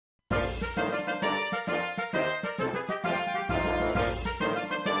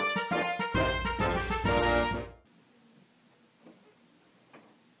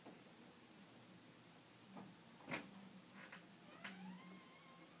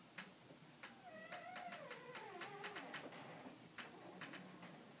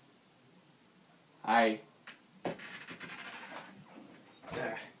My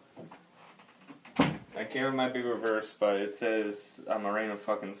camera might be reversed, but it says I'm a rain of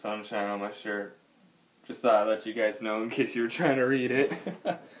fucking sunshine on my shirt. Just thought I'd let you guys know in case you were trying to read it.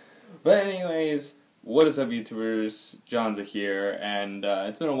 But anyways, what is up YouTubers, Johnzza here, and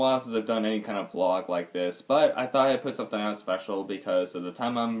it's been a while since I've done any kind of vlog like this, but I thought I'd put something out special because of the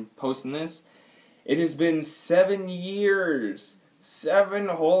time I'm posting this. It has been 7 years! 7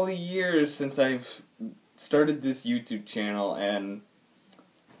 whole years since I've started this YouTube channel, and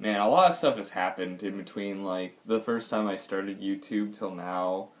man, a lot of stuff has happened in between, like, the first time I started YouTube till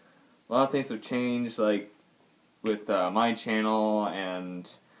now. A lot of things have changed, like, with my channel and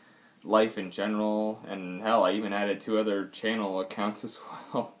life in general, and hell, I even added 2 other channel accounts as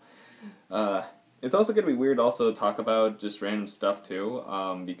well. It's also going to be weird also to talk about just random stuff too,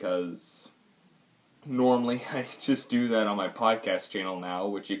 because normally I just do that on my podcast channel now,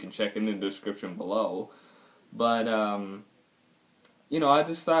 which you can check in the description below. But, you know, I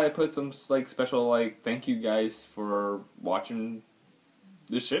just thought I'd put some, like, special, like, thank you guys for watching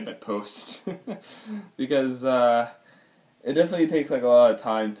this shit I post. Because, it definitely takes, like, a lot of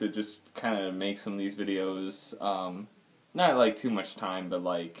time to just kind of make some of these videos. Not, like, too much time, but,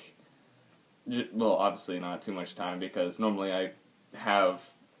 like, well, obviously not too much time, because normally I have,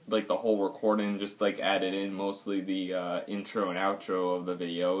 like, the whole recording just, like, added in mostly the intro and outro of the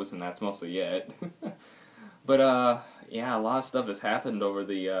videos, and that's mostly it. But, yeah, a lot of stuff has happened over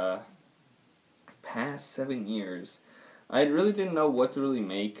the past 7 years. I really didn't know what to really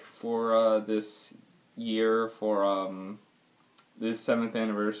make for this year, for this 7th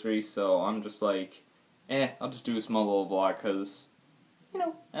anniversary, so I'm just like, I'll just do a small little vlog, because, you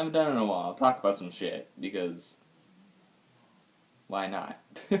know, I haven't done it in a while. I'll talk about some shit, because why not?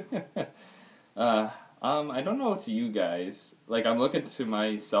 I don't know what to you guys. Like, I'm looking to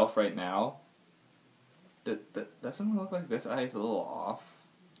myself right now. Doesn't it look like this eye is a little off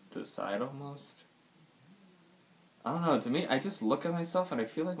to the side almost? I don't know, to me, I just look at myself and I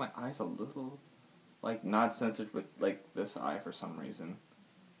feel like my eye's a little, like, not centered with, like, this eye for some reason.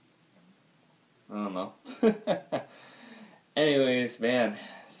 I don't know. Anyways, man,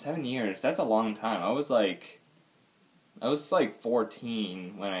 7 years, that's a long time. I was like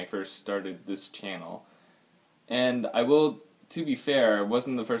 14 when I first started this channel. And I will, to be fair, it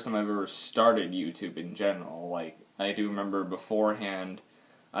wasn't the first time I've ever started YouTube in general. Like, I do remember beforehand,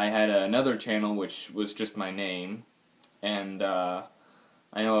 I had another channel which was just my name, and I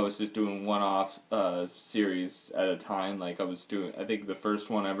know I was just doing one-off series at a time. Like, I think the first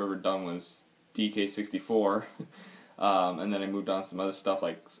one I've ever done was DK64, and then I moved on to some other stuff,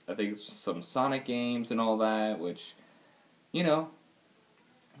 like, I think some Sonic games and all that, which, you know,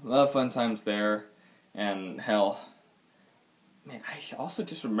 a lot of fun times there, and hell, man, I also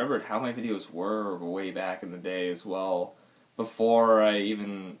just remembered how my videos were way back in the day as well. Before I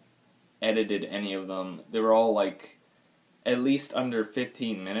even edited any of them, they were all, like, at least under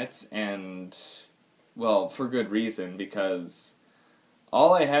 15 minutes, and, well, for good reason, because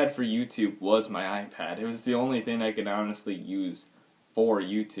all I had for YouTube was my iPad. It was the only thing I could honestly use for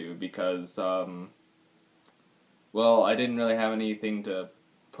YouTube, because, well, I didn't really have anything to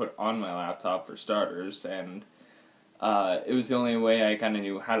put on my laptop for starters, and it was the only way I kind of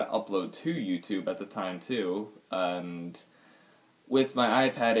knew how to upload to YouTube at the time, too. And with my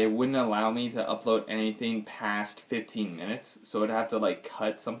iPad, it wouldn't allow me to upload anything past 15 minutes, so I'd have to, like,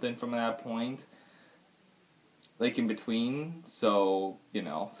 cut something from that point, like, in between, so, you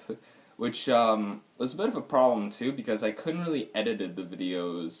know, which was a bit of a problem, too, because I couldn't really edit the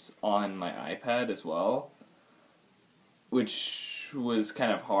videos on my iPad as well, which was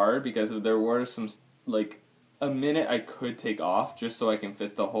kind of hard, because there were some, like, a minute I could take off just so I can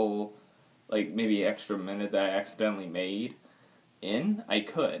fit the whole, like, maybe extra minute that I accidentally made in. I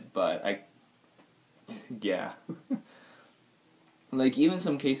could, but yeah. Like, even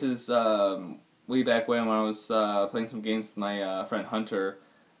some cases, way back when I was playing some games with my friend Hunter,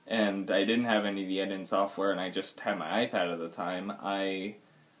 and I didn't have any of the editing software, and I just had my iPad at the time, I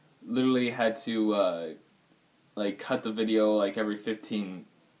literally had to, like, cut the video, like, every 15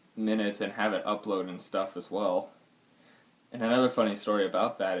 minutes and have it upload and stuff as well. And another funny story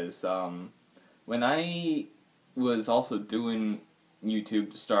about that is, when I was also doing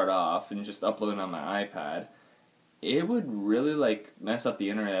YouTube to start off and just uploading on my iPad, it would really, like, mess up the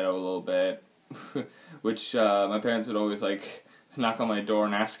internet a little bit, which my parents would always, like, knock on my door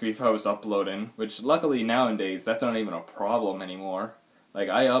and ask me if I was uploading, which luckily nowadays that's not even a problem anymore. Like,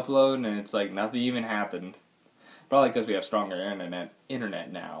 I upload and it's like nothing even happened. Probably because we have stronger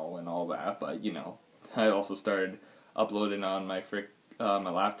internet now and all that, but, you know, I also started uploading on my my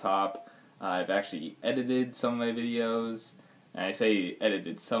laptop I've actually edited some of my videos. And I say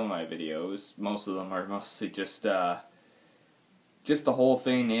edited some of my videos. Most of them are mostly just the whole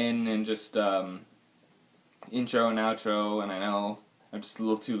thing in and just intro and outro. And I know I'm just a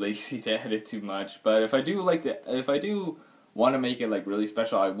little too lazy to edit too much. But if I do want to make it like really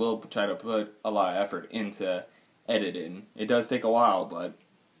special, I will try to put a lot of effort into editing. It does take a while, but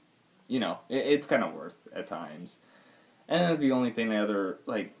you know, it's kind of worth at times. And the only thing I ever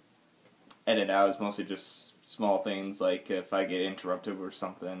like edit out is mostly just small things, like if I get interrupted or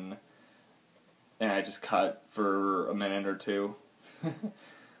something, and I just cut for a minute or two.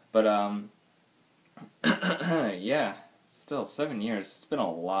 But yeah, still 7 years. It's been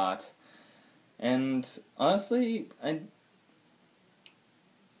a lot, and honestly,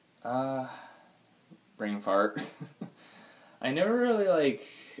 brain fart. I never really like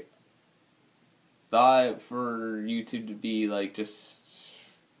thought for YouTube to be like just,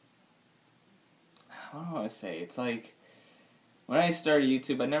 I don't know how to say. It's like when I started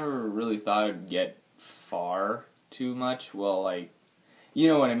YouTube, I never really thought I'd get far too much. Well, like, you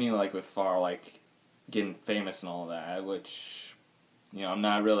know what I mean, like with far, like getting famous and all that. Which, you know, I'm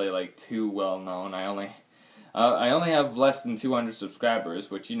not really like too well known. I only have less than 200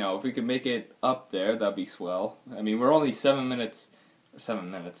 subscribers, which, you know, if we could make it up there, that'd be swell. I mean, we're only 7 minutes,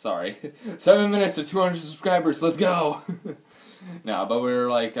 sorry. 7 minutes to 200 subscribers, let's go! No, but we're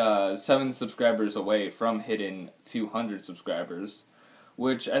like 7 subscribers away from hitting 200 subscribers,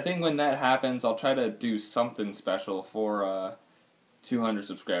 which I think when that happens, I'll try to do something special for 200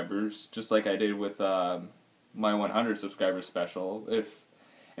 subscribers, just like I did with my 100 subscribers special.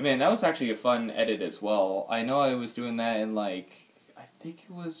 I mean, that was actually a fun edit as well. I know I was doing that in like, I think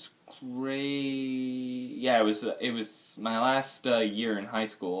it was yeah, it was my last year in high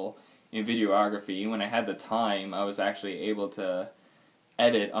school in videography. When I had the time, I was actually able to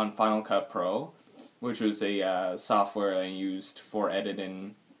edit on Final Cut Pro, which was a software I used for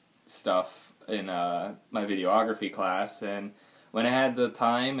editing stuff in my videography class. And when I had the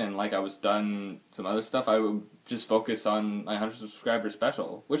time and like I was done some other stuff, I would just focus on my 100 subscriber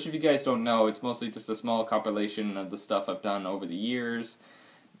special, which if you guys don't know, it's mostly just a small compilation of the stuff I've done over the years,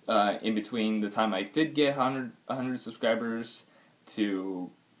 in between the time I did get 100 subscribers to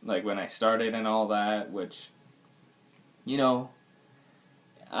like when I started and all that, which, you know,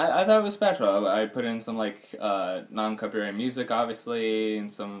 I thought it was special. I put in some like non-copyright music, obviously, and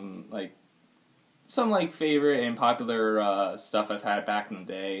some like favorite and popular stuff I've had back in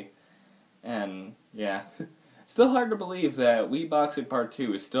the day. And yeah, still hard to believe that Wii Boxing Part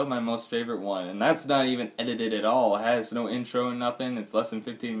 2 is still my most favorite one, and that's not even edited at all. It has no intro and nothing. It's less than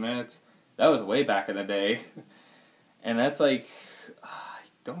 15 minutes. That was way back in the day. And that's like, I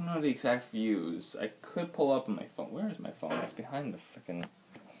don't know the exact views. I could pull up on my phone. Where is my phone? It's behind the frickin',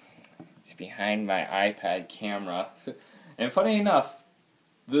 it's behind my iPad camera. And funny enough,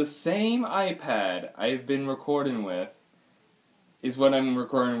 the same iPad I've been recording with is what I'm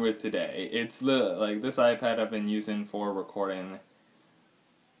recording with today. It's like this iPad I've been using for recording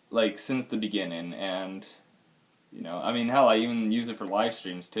like since the beginning, and you know, I mean, hell, I even use it for live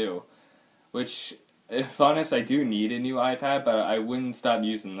streams too. Which, if honest, I do need a new iPad, but I wouldn't stop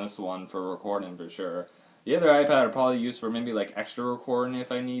using this one for recording for sure. The other iPad I'll probably use for maybe like extra recording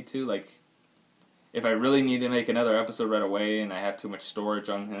if I need to, like if I really need to make another episode right away and I have too much storage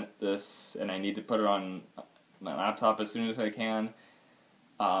on this and I need to put it on my laptop as soon as I can.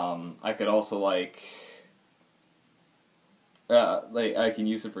 I could also like I can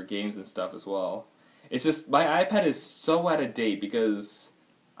use it for games and stuff as well. It's just my iPad is so out of date because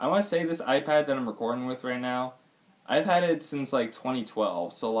I want to say this iPad that I'm recording with right now, I've had it since like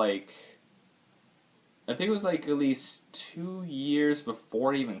 2012. So like I think it was like at least 2 years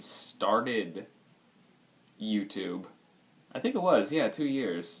before I even started YouTube. I think it was, yeah, 2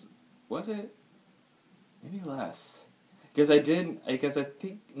 years. Was it? Maybe less. Because I think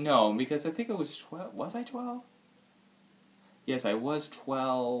it was 12. Was I 12? Yes, I was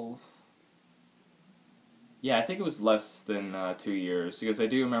 12. Yeah, I think it was less than 2 years. Because I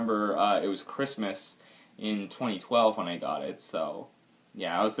do remember it was Christmas in 2012 when I got it. So,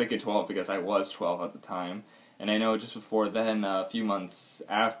 yeah, I was thinking 12 because I was 12 at the time. And I know just before then, a few months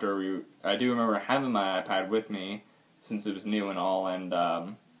after, I do remember having my iPad with me since it was new and all. And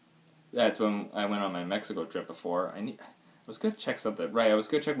that's when I went on my Mexico trip before. I was going to check something. Right, I was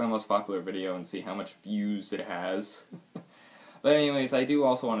going to check my most popular video and see how much views it has. But anyways, I do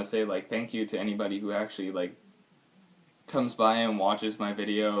also want to say, like, thank you to anybody who actually, like, comes by and watches my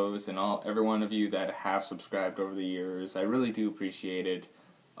videos, and every one of you that have subscribed over the years. I really do appreciate it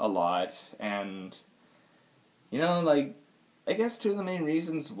a lot. And, you know, like, I guess two of the main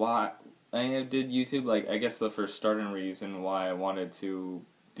reasons why I did YouTube, like, I guess the first starting reason why I wanted to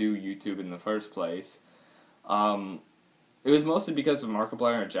do YouTube in the first place, um, it was mostly because of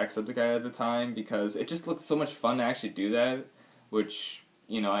Markiplier and Jacksepticeye at the time, because it just looked so much fun to actually do that, which,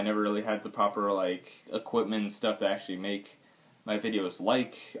 you know, I never really had the proper, like, equipment and stuff to actually make my videos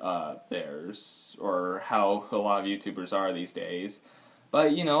like theirs, or how a lot of YouTubers are these days.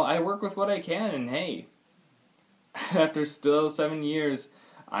 But, you know, I work with what I can, and hey, after still 7 years,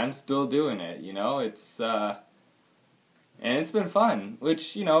 I'm still doing it, you know? And it's been fun,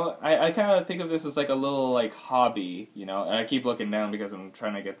 which, you know, I kind of think of this as like a little, like, hobby, you know? And I keep looking down because I'm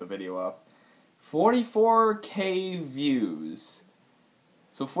trying to get the video up. 44K views.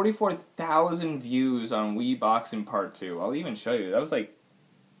 So 44,000 views on Wii Boxing Part 2. I'll even show you. That was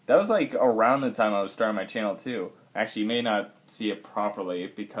like around the time I was starting my channel too. Actually, you may not see it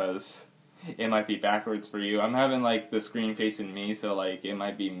properly because it might be backwards for you. I'm having like the screen facing me, so like it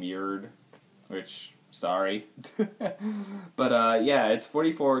might be mirrored, which sorry. But yeah, it's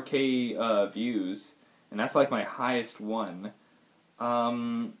 44K views, and that's like my highest one. I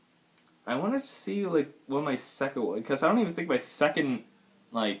want to see like what my second one, because I don't even think my second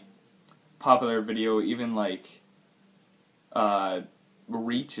like popular video even like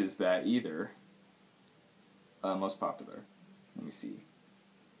reaches that either. Most popular. Let me see.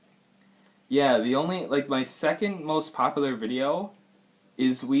 Yeah, the only, like, my second most popular video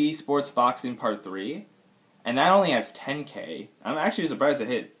is Wii Sports Boxing Part 3, and that only has 10K. I'm actually surprised it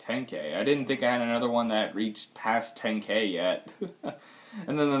hit 10K. I didn't think I had another one that reached past 10K yet.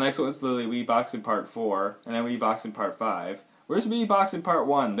 And then the next one's literally Wii Boxing Part 4, and then Wii Boxing Part 5. Where's Wii Boxing Part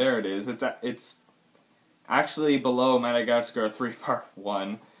 1? There it is. It's actually below Madagascar 3 Part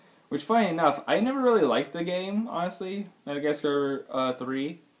 1. Which, funny enough, I never really liked the game, honestly, Madagascar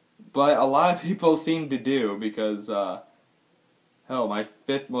 3. But a lot of people seem to do, because, hell, my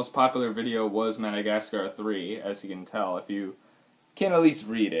 5th most popular video was Madagascar 3, as you can tell, if you can at least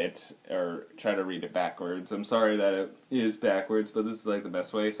read it, or try to read it backwards. I'm sorry that it is backwards, but this is, like, the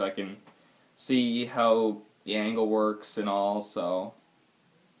best way, so I can see how the angle works and all, so,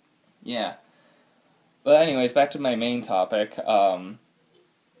 yeah. But anyways, back to my main topic. The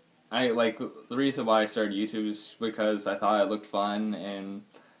reason why I started YouTube is because I thought it looked fun, and,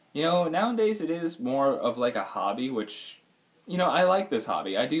 you know, nowadays it is more of like a hobby, which, you know, I like this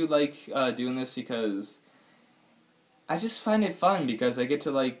hobby. I do like doing this because I just find it fun, because I get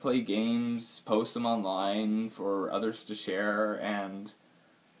to, like, play games, post them online for others to share, and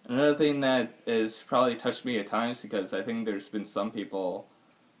another thing that has probably touched me at times, because I think there's been some people,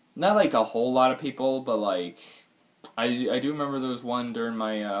 not like a whole lot of people, but like, I do remember there was one during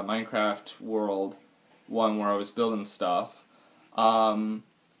my Minecraft World one where I was building stuff.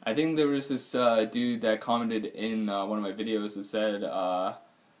 I think there was this dude that commented in one of my videos that said,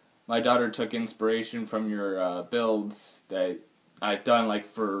 my daughter took inspiration from your builds that I've done,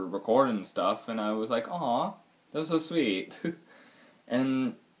 like, for recording and stuff, and I was like, aw, that was so sweet.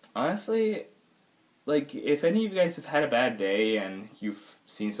 And honestly, like, if any of you guys have had a bad day and you've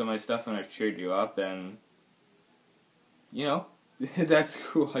seen some of my stuff and I've cheered you up, then, you know, that's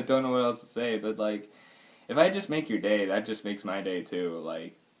cool. I don't know what else to say, but, like, if I just make your day, that just makes my day too,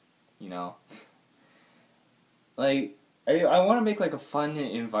 like, you know. Like, I want to make, like, a fun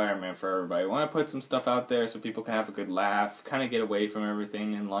environment for everybody. I want to put some stuff out there so people can have a good laugh, kind of get away from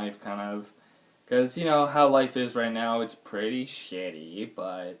everything in life, kind of. Because, you know, how life is right now, it's pretty shitty,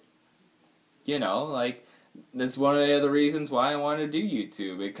 but, you know, like, that's one of the other reasons why I wanted to do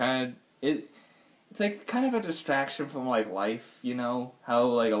YouTube. It's like kind of a distraction from, like, life, you know? How,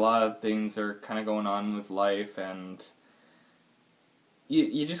 like, a lot of things are kind of going on with life, and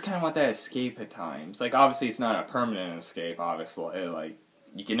you just kind of want that escape at times. Like, obviously it's not a permanent escape, obviously. Like,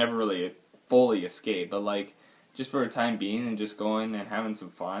 you can never really fully escape, but, like, just for a time being and just going and having some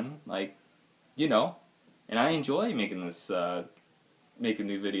fun, like, you know. And I enjoy making this, making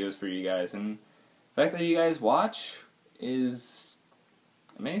new videos for you guys, and the fact that you guys watch is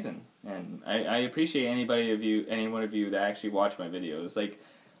amazing. And I appreciate any one of you that actually watch my videos. Like,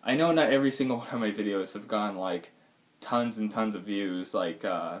 I know not every single one of my videos have gone, like, tons and tons of views, like,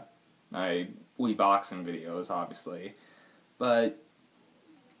 my Wii Boxing videos, obviously. But,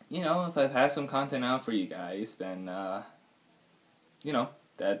 you know, if I've had some content out for you guys, then, you know,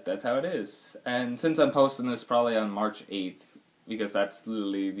 that's how it is. And since I'm posting this probably on March 8th, because that's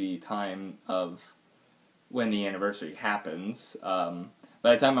literally the time of when the anniversary happens,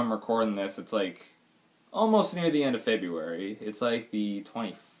 by the time I'm recording this, it's like almost near the end of February. It's like the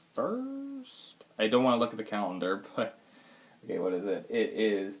 21st? I don't want to look at the calendar, but okay, what is it? It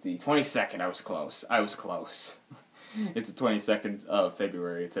is the 22nd. I was close. It's the 22nd of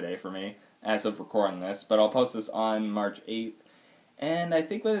February today for me, as of recording this, but I'll post this on March 8th. And I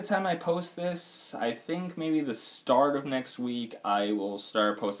think by the time I post this, I think maybe the start of next week, I will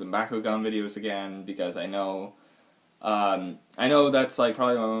start posting Bakugan videos again, because I know that's like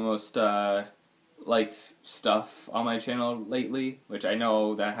probably one of the most liked stuff on my channel lately, which I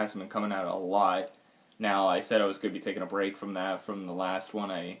know that hasn't been coming out a lot. Now, I said I was going to be taking a break from that from the last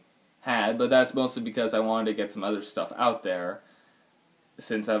one I had, but that's mostly because I wanted to get some other stuff out there,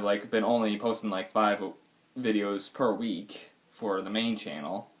 since I've like been only posting like 5 videos per week for the main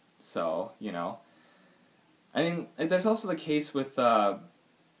channel. So, you know, I mean, there's also the case with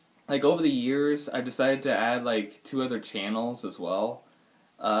like over the years I've decided to add like 2 other channels as well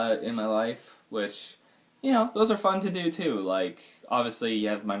in my life, which, you know, those are fun to do too. Like, obviously you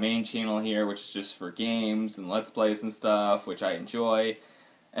have my main channel here, which is just for games and let's plays and stuff, which I enjoy.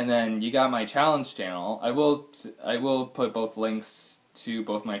 And then you got my challenge channel. I will put both links to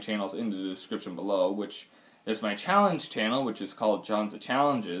both my channels in the description below, which there's my challenge channel, which is called Johnzza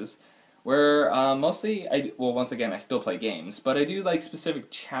Challenges, where mostly, once again, I still play games, but I do like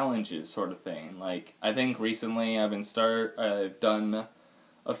specific challenges sort of thing. Like, I think recently I've done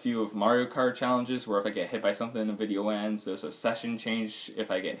a few of Mario Kart challenges, where if I get hit by something, the video ends. There's a session change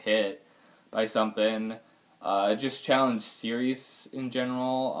if I get hit by something. Just challenge series in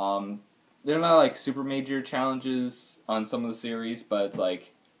general. They're not like super major challenges on some of the series, but it's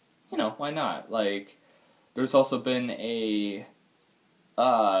like, you know, why not? Like, there's also been a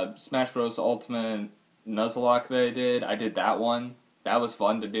Smash Bros. Ultimate Nuzlocke that I did. I did that one. That was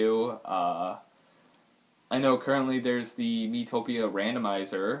fun to do. I know currently there's the Miitopia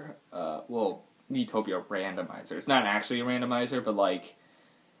randomizer. Miitopia randomizer. It's not actually a randomizer, but like,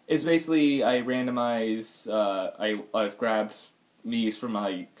 it's basically I randomize. I've grabbed Miis from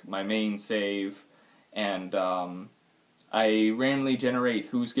my main save, and I randomly generate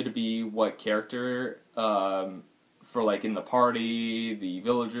who's going to be what character for like in the party, the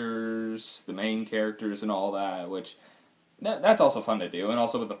villagers, the main characters, and all that. Which that's also fun to do, and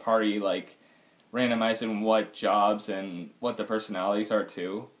also with the party, like randomizing what jobs and what the personalities are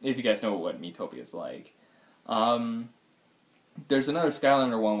too. If you guys know what Miitopia is like. There's another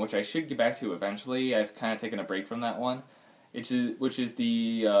Skylander one which I should get back to eventually. I've kind of taken a break from that one, which is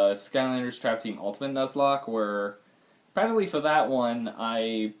the Skylanders Trap Team Ultimate Nuzlocke, where practically for that one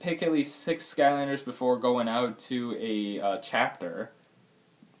I pick at least 6 Skylanders before going out to a chapter,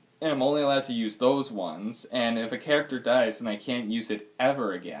 and I'm only allowed to use those ones. And if a character dies, then I can't use it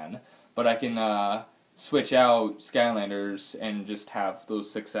ever again. But I can switch out Skylanders and just have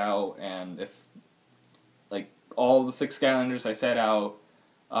those 6 out, and if like all the 6 Skylanders I set out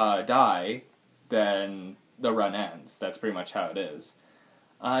die, then the run ends. That's pretty much how it is.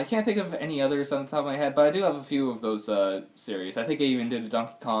 I can't think of any others on the top of my head, but I do have a few of those series. I think I even did a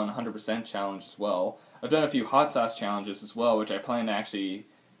Donkey Kong 100% challenge as well. I've done a few hot sauce challenges as well, which I plan to actually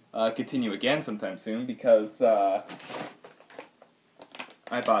continue again sometime soon, because I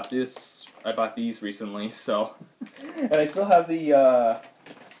bought these recently, so and I still have the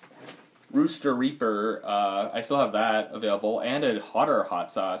Rooster Reaper. I still have that available, and a hotter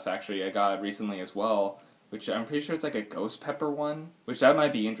hot sauce actually I got recently as well, which I'm pretty sure it's like a ghost pepper one, which that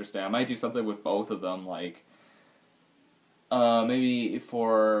might be interesting. I might do something with both of them, like maybe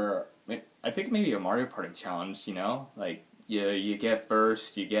I think maybe a Mario Party challenge. You know, like you get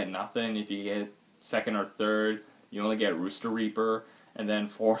first, you get nothing. If you get second or third, you only get Rooster Reaper. And then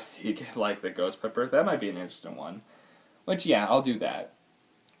fourth, you get like the ghost pepper. That might be an interesting one. Which, yeah, I'll do that.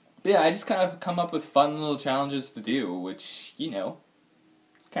 But yeah, I just kind of come up with fun little challenges to do, which, you know,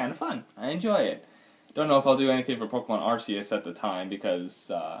 it's kind of fun. I enjoy it. Don't know if I'll do anything for Pokemon Arceus at the time, because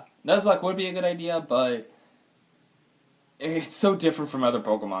Nuzlocke would be a good idea, but it's so different from other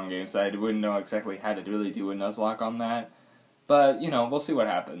Pokemon games that I wouldn't know exactly how to really do a Nuzlocke on that. But, you know, we'll see what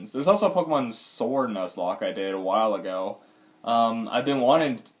happens. There's also a Pokemon Sword Nuzlocke I did a while ago. I've been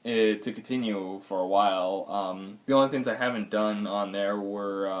wanting it to continue for a while. The only things I haven't done on there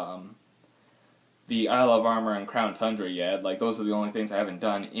were the Isle of Armor and Crown Tundra yet. Like, those are the only things I haven't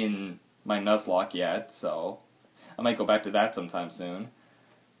done in my Nuzlocke yet, so I might go back to that sometime soon.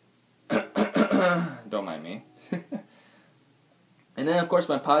 Don't mind me. And then, of course,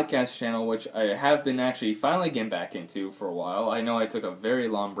 my podcast channel, which I have been actually finally getting back into for a while. I know I took a very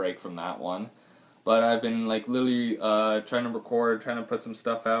long break from that one. But I've been, like, literally trying to record, trying to put some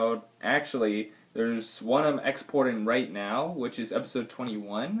stuff out. Actually, there's one I'm exporting right now, which is episode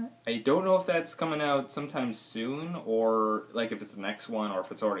 21. I don't know if that's coming out sometime soon, or, like, if it's the next one, or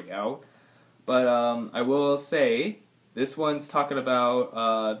if it's already out. But I will say This one's talking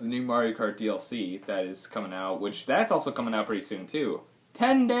about the new Mario Kart DLC that is coming out, which that's also coming out pretty soon too.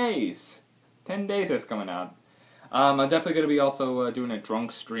 10 days! 10 days that's coming out. I'm definitely going to be also doing a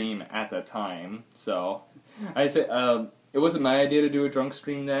drunk stream at that time, so I say it wasn't my idea to do a drunk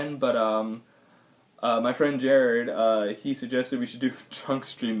stream then, but my friend Jared, he suggested we should do a drunk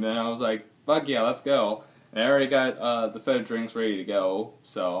stream then. I was like, fuck yeah, let's go. And I already got the set of drinks ready to go,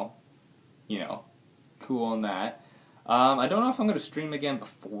 so, you know, cool on that. I don't know if I'm going to stream again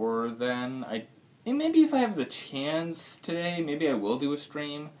before then. And maybe if I have the chance today, maybe I will do a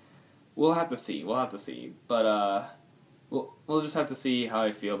stream. We'll have to see. We'll have to see. But we'll just have to see how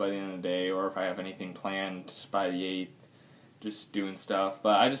I feel by the end of the day, or if I have anything planned by the 8th. Just doing stuff.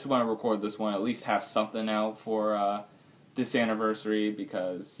 But I just want to record this one, at least have something out for this anniversary,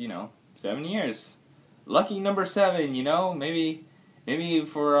 because, you know, 7 years. Lucky number 7, you know? Maybe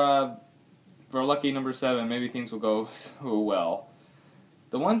for lucky number 7, maybe things will go well.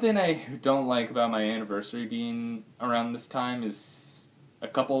 The one thing I don't like about my anniversary being around this time is a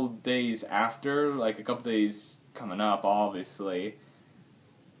couple days after, like a couple days coming up, obviously.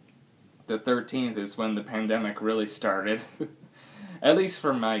 The 13th is when the pandemic really started. At least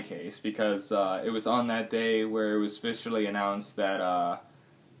for my case, because it was on that day where it was officially announced that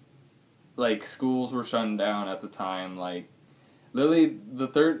like schools were shutting down at the time. Like literally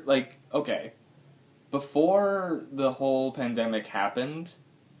okay, before the whole pandemic happened,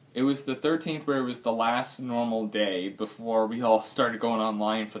 it was the 13th where it was the last normal day before we all started going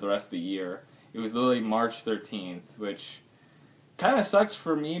online for the rest of the year. It was literally March 13th, which kind of sucks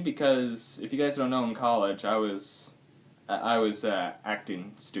for me because if you guys don't know, in college I was an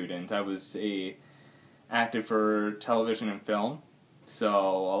acting student. I was acted for television and film, so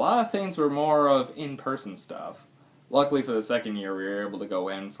a lot of things were more of in-person stuff. Luckily for the second year, we were able to go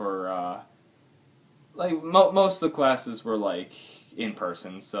in for most of the classes were like in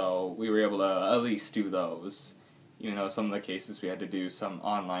person, so we were able to at least do those. You know, some of the cases we had to do some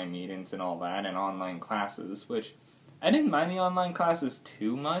online meetings and all that, and online classes, which I didn't mind the online classes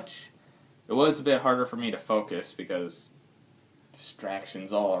too much. It was a bit harder for me to focus because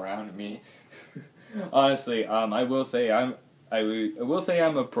distractions all around me. Honestly, I will say I'm a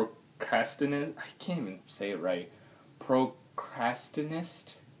procrastinist. I can't even say it right.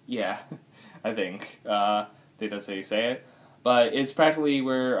 Procrastinist? Yeah, I think that's how you say it. But it's practically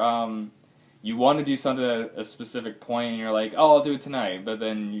where you want to do something at a specific point, and you're like, oh, I'll do it tonight. But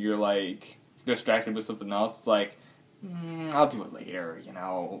then you're like distracted with something else. It's like, I'll do it later, you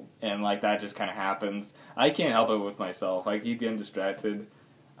know, and like that just kind of happens. I can't help it with myself. I keep getting distracted.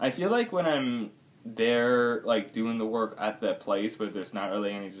 I feel like when I'm there, like doing the work at that place where there's not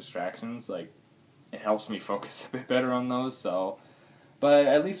really any distractions, like it helps me focus a bit better on those. So, but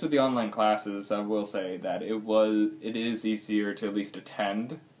at least with the online classes, I will say that it is easier to at least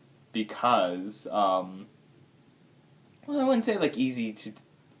attend because, well, I wouldn't say like easy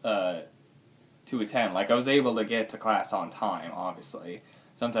to attend. Like, I was able to get to class on time, obviously.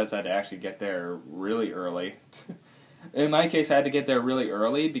 Sometimes I had to actually get there really early. In my case, I had to get there really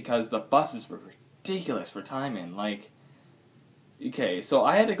early because the buses were ridiculous for timing. Like, okay, so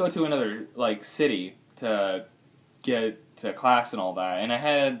I had to go to another, like, city to get to class and all that, and I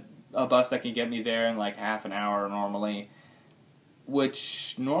had a bus that could get me there in, like, half an hour normally,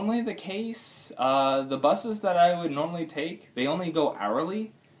 which, normally the case, the buses that I would normally take, they only go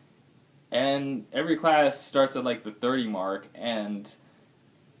hourly. And every class starts at like the 30 mark, and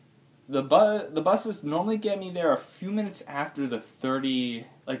the buses normally get me there a few minutes after the 30,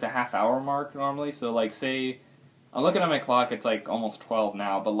 like the half-hour mark normally. So like say, I'm looking at my clock, it's like almost 12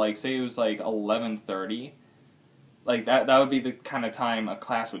 now, but like say it was like 11:30, like that would be the kind of time a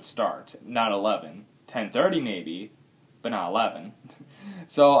class would start, not 11. 10:30 maybe, but not 11.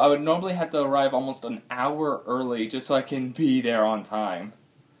 So I would normally have to arrive almost an hour early just so I can be there on time.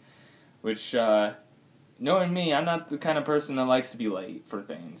 Which, knowing me, I'm not the kind of person that likes to be late for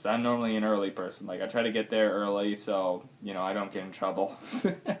things. I'm normally an early person. Like, I try to get there early so, you know, I don't get in trouble.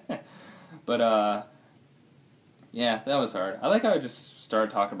 But, yeah, that was hard. I like how I just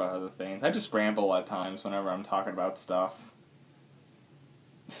started talking about other things. I just ramble at times whenever I'm talking about stuff.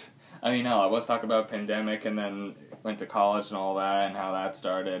 I mean, hell, I was talking about pandemic and then went to college and all that and how that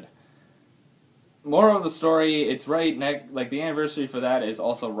started. Moral of the story, it's right next, like the anniversary for that is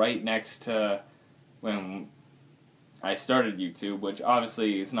also right next to when I started YouTube, which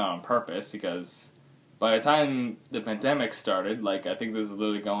obviously is not on purpose because by the time the pandemic started, like I think this is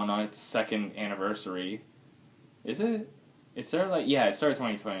literally going on its 2nd anniversary. Is it? It started like, yeah, it started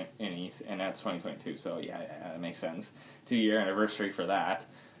 2020 and that's 2022, so yeah, that makes sense. 2-year anniversary for that.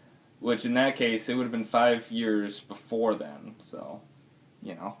 which in that case, it would have been 5 years before then, so,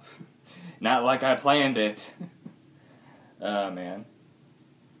 you know. Not like I planned it. Man.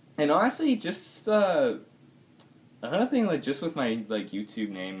 And honestly, just, another thing, like, just with my, like, YouTube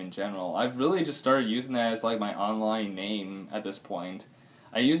name in general, I've really just started using that as, like, my online name at this point.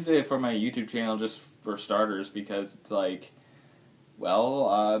 I used it for my YouTube channel just for starters because it's like,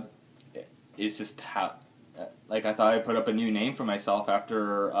 well, it's just how, like, I thought I'd put up a new name for myself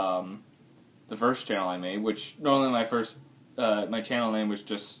after, the first channel I made, which normally my channel name was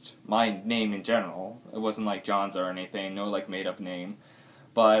just my name in general. It wasn't like Johnzza or anything, no, like, made-up name.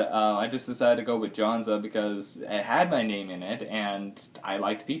 But I just decided to go with Johnzza because it had my name in it, and I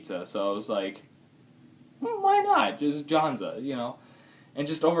liked pizza, so I was like, well, why not? Just Johnzza, you know? And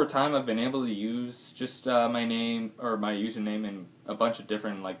just over time, I've been able to use just my name, or my username in a bunch of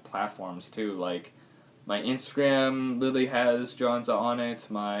different, like, platforms, too. Like, my Instagram literally has Johnzza on it,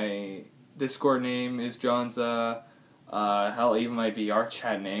 my Discord name is Johnzza, hell, even my VR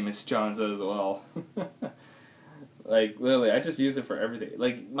chat name is Johnzza as well. Like, literally, I just use it for everything.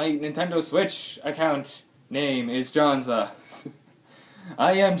 Like, my Nintendo Switch account name is Johnzza.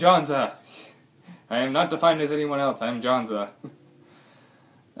 I am Johnzza. I am not defined as anyone else, I am Johnzza.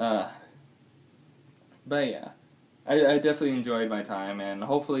 But yeah, I definitely enjoyed my time, and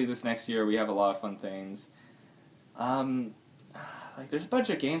hopefully this next year we have a lot of fun things. Like, there's a bunch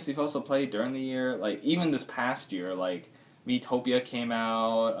of games we've also played during the year, like, even this past year, like, Miitopia came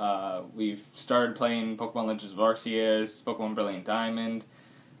out, we've started playing Pokemon Legends of Arceus, Pokemon Brilliant Diamond,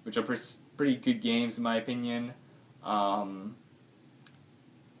 which are pretty good games in my opinion. I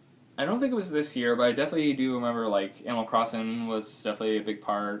don't think it was this year, but I definitely do remember, like, Animal Crossing was definitely a big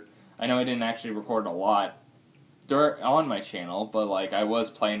part. I know I didn't actually record a lot on my channel, but, like, I was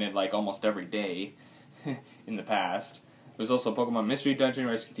playing it, like, almost every day in the past. There was also Pokemon Mystery Dungeon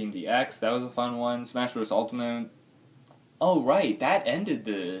Rescue Team DX, that was a fun one. Smash Bros. Ultimate. Oh, right, that ended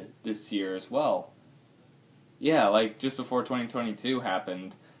this year as well. Yeah, like, just before 2022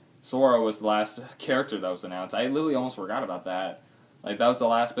 happened, Sora was the last character that was announced. I literally almost forgot about that. Like, that was the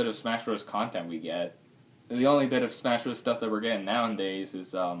last bit of Smash Bros. Content we get. The only bit of Smash Bros. Stuff that we're getting nowadays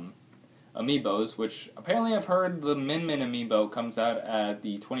is, Amiibos, which apparently I've heard the Min Min Amiibo comes out at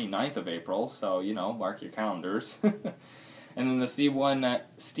the 29th of April, so, you know, mark your calendars. And then the Steve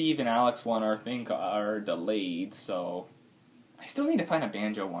and Alex one are delayed, so I still need to find a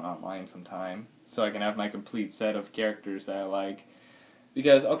Banjo one online sometime, so I can have my complete set of characters that I like.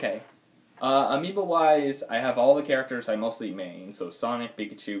 Because, okay, Amiibo-wise, I have all the characters I mostly main, so Sonic,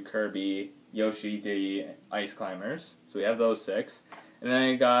 Pikachu, Kirby, Yoshi, Diddy, Ice Climbers, so we have those 6. And then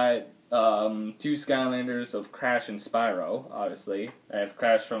I got 2 Skylanders of Crash and Spyro, obviously. I have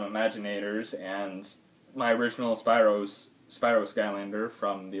Crash from Imaginators and my original Spyro Skylander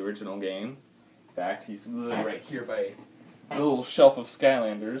from the original game. In fact, he's literally right here by a little shelf of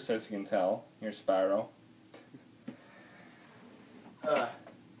Skylanders, as you can tell. Here's Spyro.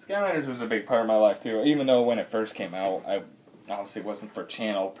 Skylanders was a big part of my life, too. Even though when it first came out, I obviously wasn't for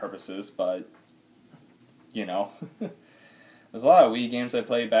channel purposes, but, you know. There's a lot of Wii games I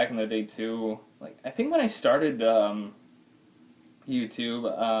played back in the day, too. Like, I think when I started YouTube,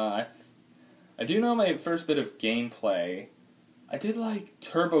 I do know my first bit of gameplay. I did, like,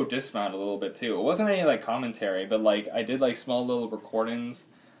 Turbo Dismount a little bit, too. It wasn't any, like, commentary, but, like, I did, like, small little recordings.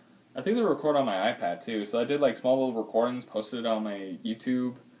 I think they record on my iPad, too. So I did, like, small little recordings, posted it on my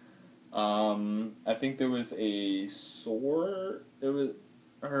YouTube. I think there was a sword. It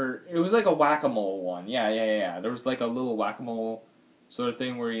was like a whack-a-mole one. Yeah. There was, like, a little whack-a-mole sort of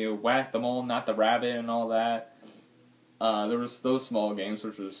thing where you whack the mole, not the rabbit, and all that. There was those small games,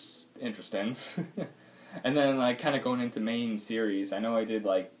 which was interesting. And then, like, kind of going into main series, I know I did,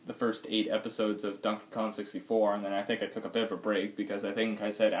 like, the first 8 episodes of Donkey Kong 64, and then I think I took a bit of a break, because I think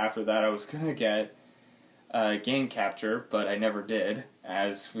I said after that I was going to get game capture, but I never did,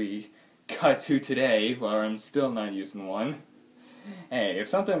 as we got to today, where I'm still not using one. Hey, if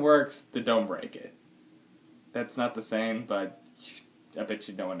something works, then don't break it. That's not the same, but I bet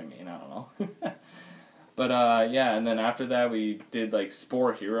you know what I mean, I don't know. But, yeah, and then after that we did, like,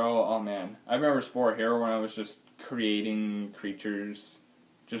 Spore Hero. Oh, man. I remember Spore Hero when I was just creating creatures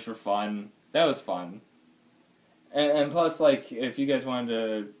just for fun. That was fun. And plus, like, if you guys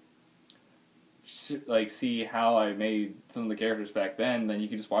wanted to, like, see how I made some of the characters back then you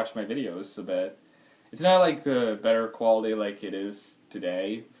could just watch my videos a bit. It's not, like, the better quality like it is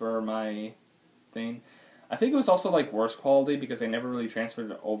today for my thing. I think it was also, like, worse quality because I never really transferred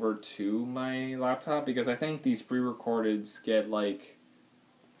it over to my laptop, because I think these pre-recordeds get, like,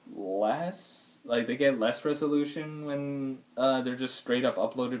 less like, they get less resolution when they're just straight up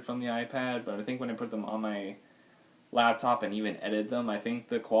uploaded from the iPad, but I think when I put them on my laptop and even edit them, I think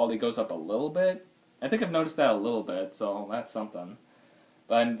the quality goes up a little bit. I think I've noticed that a little bit, so that's something.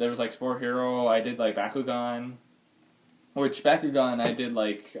 But there was, like, Sport Hero, I did, like, Bakugan, which Bakugan I did,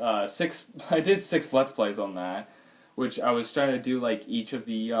 like, I did 6 Let's Plays on that, which I was trying to do, like, each of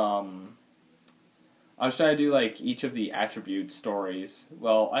the attribute stories.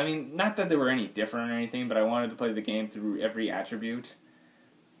 Well, I mean, not that they were any different or anything, but I wanted to play the game through every attribute.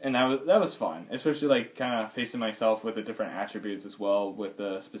 And that was fun, especially, like, kind of facing myself with the different attributes as well, with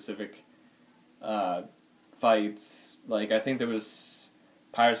the specific fights. Like, I think there was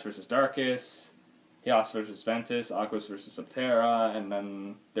Pyrus versus Darkus, Chaos versus Ventus, Aquos versus Subterra, and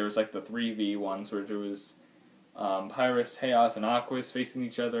then there was, like, the 3v ones where there was Pyrus, Chaos, and Aquos facing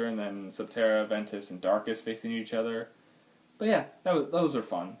each other, and then Subterra, Ventus, and Darkus facing each other. But yeah, those were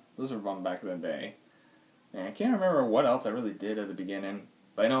fun. Those were fun back in the day. And I can't remember what else I really did at the beginning.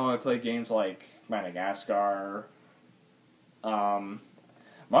 But I know I played games like Madagascar.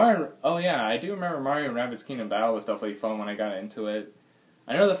 Mario. Oh yeah, I do remember Mario & Rabbids Kingdom Battle was definitely fun when I got into it.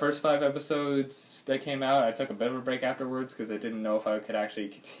 I know the first 5 episodes that came out, I took a bit of a break afterwards because I didn't know if I could actually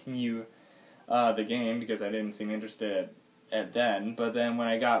continue the game because I didn't seem interested at then. But then when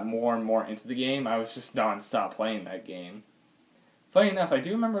I got more and more into the game, I was just non-stop playing that game. Funny enough, I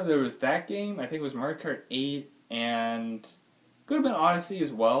do remember there was that game. I think it was Mario Kart 8 and could have been Odyssey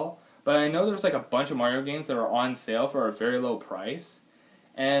as well. But I know there was like a bunch of Mario games that were on sale for a very low price.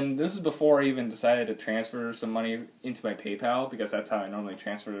 And this is before I even decided to transfer some money into my PayPal, because that's how I normally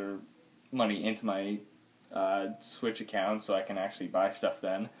transfer money into my Switch account so I can actually buy stuff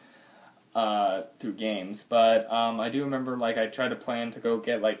then through games. But I do remember, like, I tried to plan to go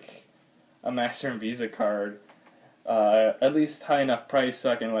get like a Master and Visa card, at least high enough price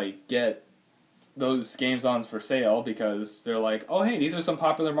so I can like get those games on for sale, because they're like, oh hey, these are some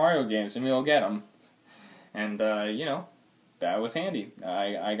popular Mario games and we'll get them. And you know, that was handy.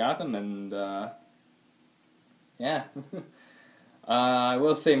 I got them, and yeah. I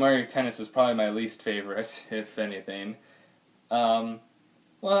will say Mario Tennis was probably my least favorite, if anything.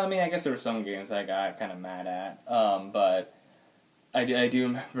 Well, I mean, I guess there were some games I got kind of mad at, but I do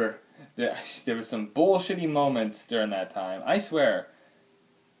remember that there were some bullshitty moments during that time. I swear,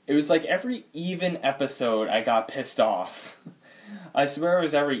 it was like every even episode I got pissed off. I swear it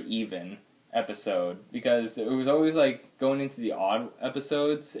was every even episode, because it was always like going into the odd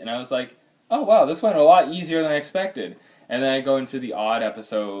episodes, and I was like, oh wow, this went a lot easier than I expected. And then I go into the odd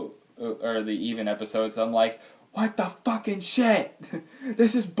episode, or the even episodes, I'm like, what the fucking shit?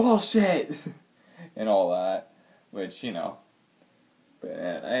 This is bullshit! And all that, which, you know. But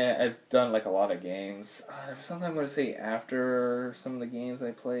I've done like a lot of games. There was something I'm going to say after some of the games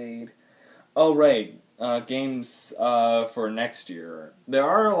I played. Oh, right. Games for next year. There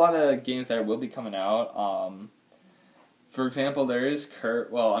are a lot of games that will be coming out. For example, there is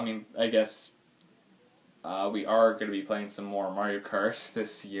well, I mean, I guess we are going to be playing some more Mario Kart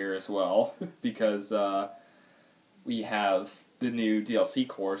this year as well, because we have the new DLC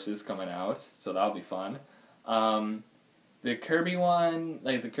courses coming out, so that'll be fun. The Kirby one,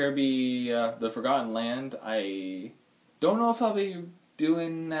 like the Kirby, the Forgotten Land, I don't know if I'll be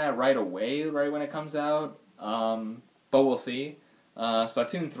doing that right away, right when it comes out, but we'll see.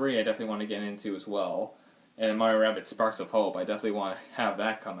 Splatoon 3 I definitely want to get into as well, and Mario & Rabbids Sparks of Hope, I definitely want to have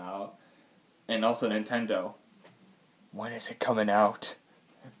that come out, and also Nintendo. When is it coming out?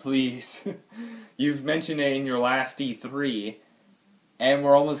 Please. You've mentioned it in your last E3, and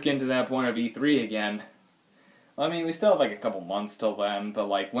we're almost getting to that point of E3 again. I mean, we still have like a couple months till then, but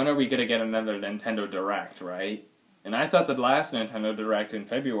like, when are we gonna get another Nintendo Direct, right? And I thought the last Nintendo Direct in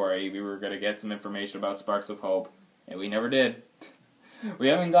February, we were gonna get some information about Sparks of Hope, and we never did. We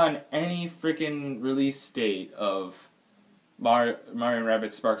haven't gotten any freaking release date of Mario &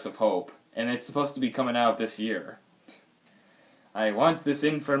 Rabbids Sparks of Hope, and it's supposed to be coming out this year. I want this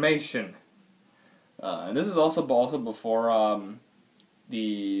information. And this is also before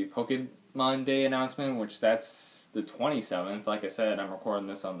the Pokemon Day announcement, which that's the 27th. Like I said, I'm recording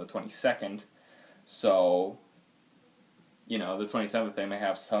this on the 22nd. So, you know, the 27th they may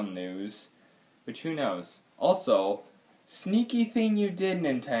have some news. But who knows? Also, sneaky thing you did,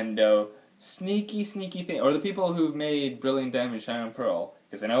 Nintendo. Sneaky thing. Or the people who've made Brilliant Diamond, Shining Pearl.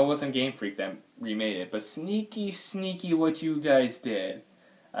 Because I know it wasn't Game Freak that remade it. But sneaky what you guys did.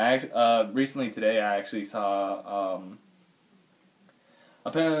 Recently today I actually saw,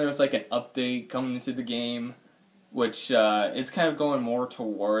 apparently there was like an update coming into the game, which is kind of going more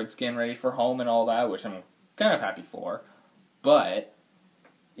towards getting ready for home and all that, which I'm kind of happy for. But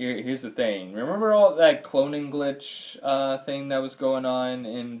here's the thing. Remember all that cloning glitch thing that was going on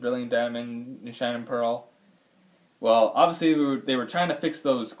in Brilliant Diamond and Shining Pearl? Well, obviously they were trying to fix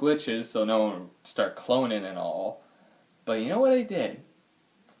those glitches so no one would start cloning and all. But you know what they did?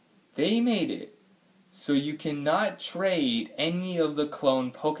 They made it so you cannot trade any of the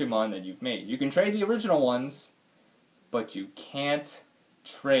clone Pokemon that you've made. You can trade the original ones, but you can't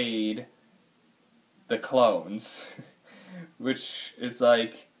trade the clones. Which is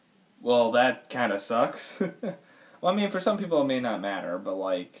like, well, that kind of sucks. Well, I mean, for some people it may not matter, but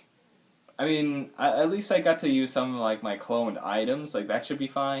like, I mean, at least I got to use some of like my cloned items, like that should be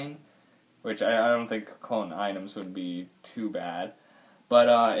fine. Which I don't think cloned items would be too bad.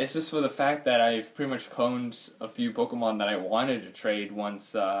 But it's just for the fact that I've pretty much cloned a few Pokemon that I wanted to trade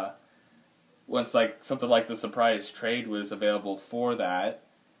once like something like the surprise trade was available for that.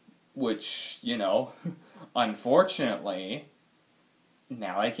 Which, you know, unfortunately,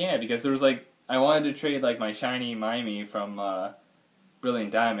 now I can't, because there was like, I wanted to trade like my shiny Mimey from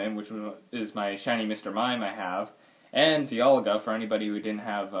Brilliant Diamond, which is my shiny Mr. Mime I have, and Dialga for anybody who didn't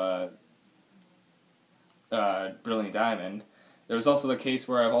have Brilliant Diamond. There was also the case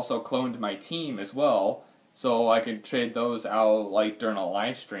where I've also cloned my team as well, so I could trade those out like during a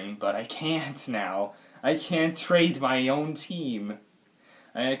live stream, but I can't now. I can't trade my own team.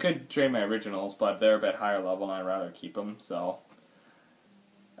 I could trade my originals, but they're a bit higher level and I'd rather keep them, so.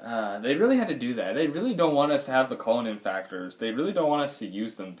 They really had to do that. They really don't want us to have the clone-in factors. They really don't want us to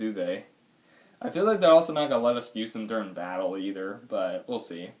use them, do they? I feel like they're also not going to let us use them during battle either, but we'll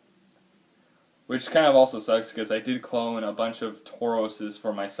see. Which kind of also sucks, because I did clone a bunch of Tauroses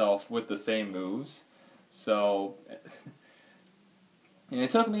for myself with the same moves. So, and it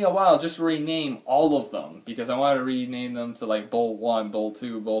took me a while just to rename all of them, because I wanted to rename them to like Bolt 1, Bolt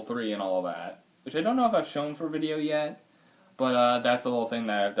 2, Bolt 3, and all of that. Which I don't know if I've shown for video yet, but that's a little thing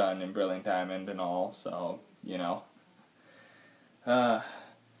that I've done in Brilliant Diamond and all, so, you know.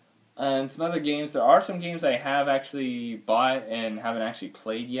 And some other games, there are some games I have actually bought and haven't actually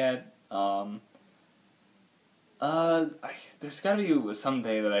played yet. There's gotta be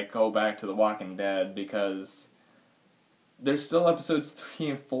someday that I go back to The Walking Dead, because there's still episodes 3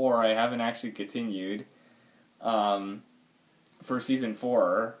 and 4 I haven't actually continued. For season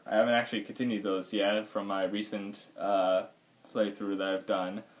 4, I haven't actually continued those yet from my recent playthrough that I've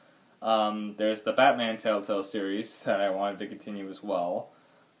done. There's the Batman Telltale series that I wanted to continue as well,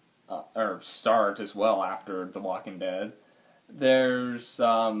 or start as well after The Walking Dead. There's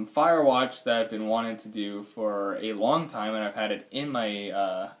Firewatch that I've been wanting to do for a long time, and I've had it in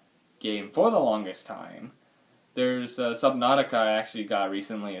my game for the longest time. There's Subnautica I actually got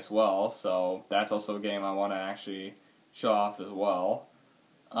recently as well, so that's also a game I want to actually show off as well.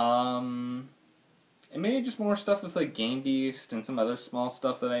 And maybe just more stuff with like Game Beast and some other small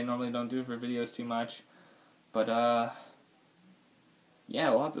stuff that I normally don't do for videos too much. But yeah,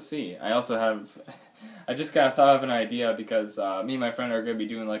 we'll have to see. I also have, I just kind of thought of an idea, because me and my friend are going to be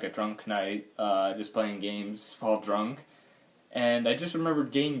doing like a drunk night, just playing games while drunk. And I just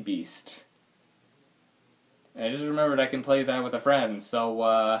remembered Game Beast. And I just remembered I can play that with a friend,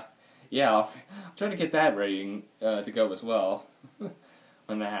 so yeah, I'll try to get that ready to go as well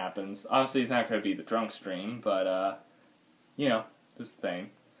when that happens. Obviously, it's not going to be the drunk stream, but you know, just a thing.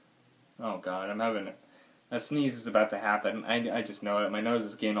 Oh god, I'm having a sneeze is about to happen. I just know it. My nose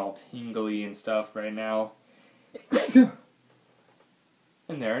is getting all tingly and stuff right now.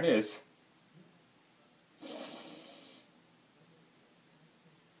 And there it is.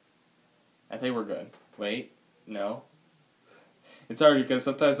 I think we're good. Wait, no. It's hard because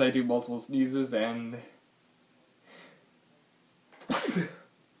sometimes I do multiple sneezes and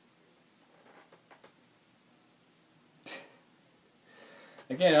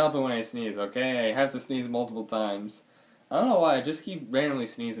I can't help it when I sneeze, okay? I have to sneeze multiple times. I don't know why, I just keep randomly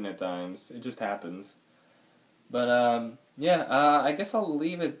sneezing at times. It just happens. But, yeah, I guess I'll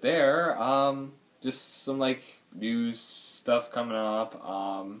leave it there. Just some, like, news stuff coming up.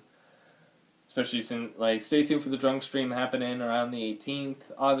 Especially since, like, stay tuned for the drunk stream happening around the 18th,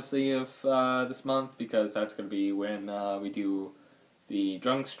 obviously, of this month, because that's going to be when we do the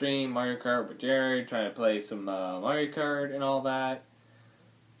drunk stream, Mario Kart with Jared, trying to play some Mario Kart and all that.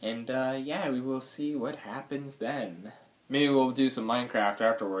 And, yeah, we will see what happens then. Maybe we'll do some Minecraft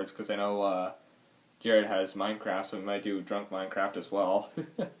afterwards, because I know Jared has Minecraft, so we might do drunk Minecraft as well.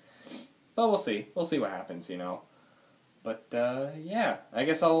 But we'll see. We'll see what happens, you know. But, yeah, I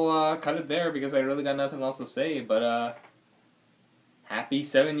guess I'll cut it there, because I really got nothing else to say, but, happy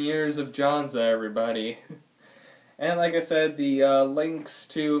 7 years of Johnzza, everybody. And like I said, the links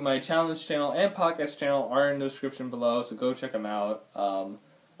to my challenge channel and podcast channel are in the description below, so go check them out.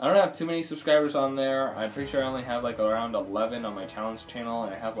 I don't have too many subscribers on there. I'm pretty sure I only have like around 11 on my challenge channel,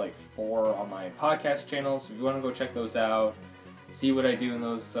 and I have like 4 on my podcast channel. So if you want to go check those out, see what I do in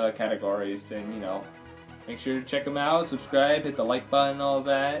those categories, then, you know, make sure to check them out, subscribe, hit the like button, all of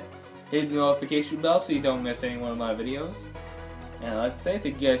that. Hit the notification bell so you don't miss any one of my videos. And I'd like to say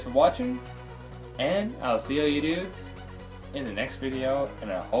thank you guys for watching, and I'll see all you dudes in the next video,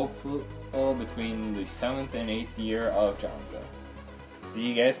 and a hopeful between the 7th and 8th year of Johnzza. See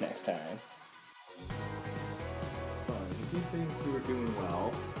you guys next time. So, did you think we were doing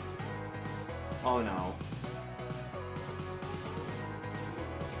well? Oh no.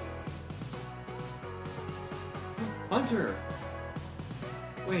 Hunter!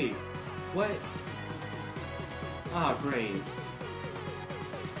 Wait, what? Ah, great.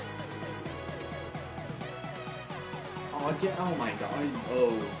 Oh, again, oh my god.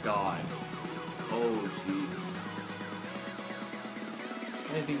 Oh god. Oh jeez.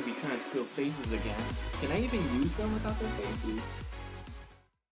 I didn't think we'd be trying to steal faces again. Can I even use them without their faces?